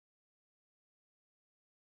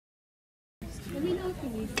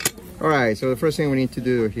Alright, so the first thing we need to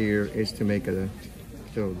do here is to make a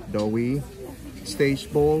doughy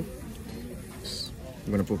stage bowl.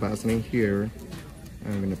 I'm gonna put vaseline here.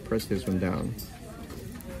 I'm gonna press this one down.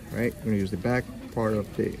 Right, I'm gonna use the back part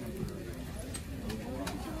of the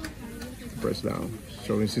press down.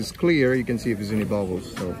 So this is clear, you can see if there's any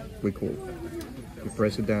bubbles, so we're cool. You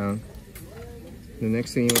press it down. The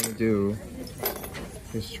next thing you want to do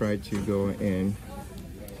is try to go in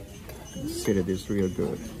and sit at this real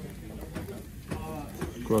good.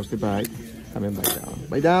 Close the bite, have it bite down.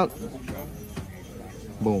 Bite down!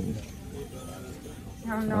 Boom.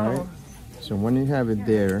 Oh no. All right. So when you have it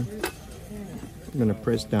there, I'm gonna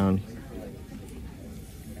press down.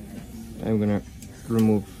 I'm gonna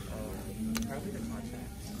remove.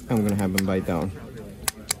 I'm gonna have them bite down.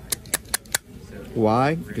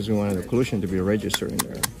 Why? Because we wanted the occlusion to be registered in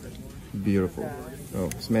there. Beautiful. Oh,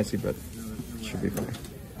 it's messy, but it should be fine.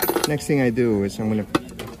 Next thing I do is I'm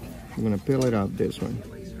gonna peel it out this one.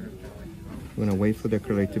 I'm gonna wait for the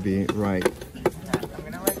acrylic to be right.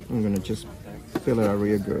 I'm gonna just peel it out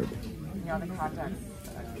real good.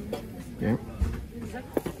 Yeah.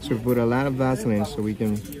 So put a lot of Vaseline so we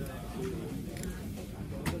can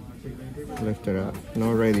lift it up.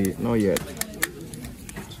 Not ready, not yet.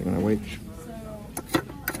 So I'm gonna wait.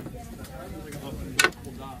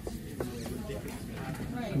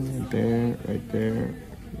 Right there, right there,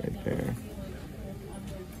 right there,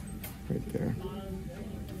 right there.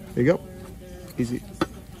 There you go. Easy.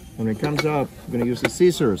 When it comes up, we're gonna use the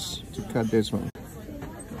scissors to cut this one.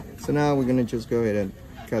 So now we're gonna just go ahead and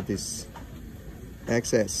cut this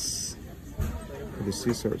excess with the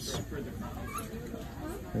scissors.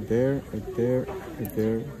 Right there, right there, right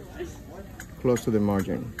there. Close to the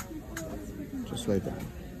margin. Just like that.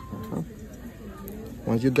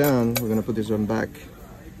 Once you're done, we're gonna put this one back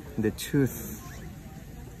in the tooth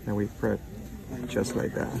that we prep, just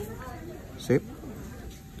like that. See?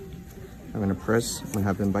 I'm gonna press and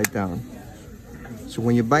have them bite down. So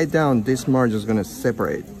when you bite down, this margin is gonna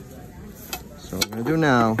separate. So what I'm gonna do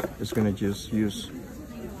now is gonna just use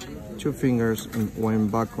 2 fingers, one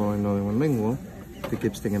buccal and another one lingual, to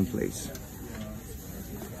keep sticking in place.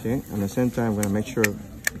 Okay, and at the same time, I'm gonna make sure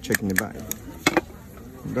we're checking the bite.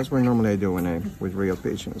 That's what normally I do when I'm with real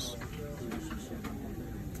patients.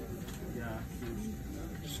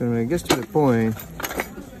 So when it gets to the point,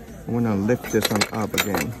 I'm gonna lift this one up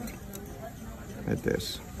again, like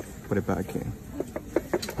this. Put it back in.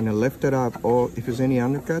 I'm gonna lift it up. Or if there's any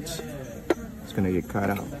undercuts, it's gonna get cut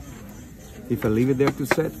out. If I leave it there to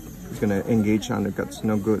set, it's gonna engage undercuts.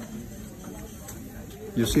 No good.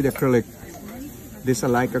 You see the acrylic. This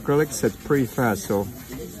alike acrylic sets pretty fast, so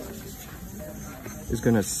it's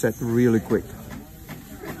gonna set really quick.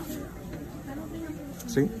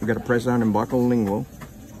 See, you gotta press down and buckle lingual.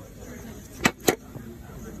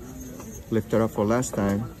 Lift it up for last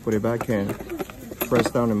time, put it back in, press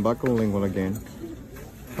down and buckle lingual again.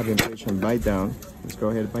 Have the patient bite down. Let's go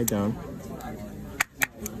ahead and bite down.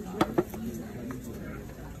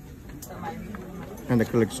 And the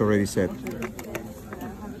acrylic's already set.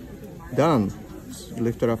 Done.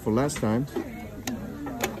 Lift it up for last time.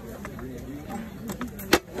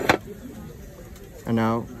 And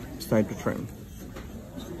now it's time to trim.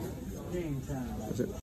 That's it.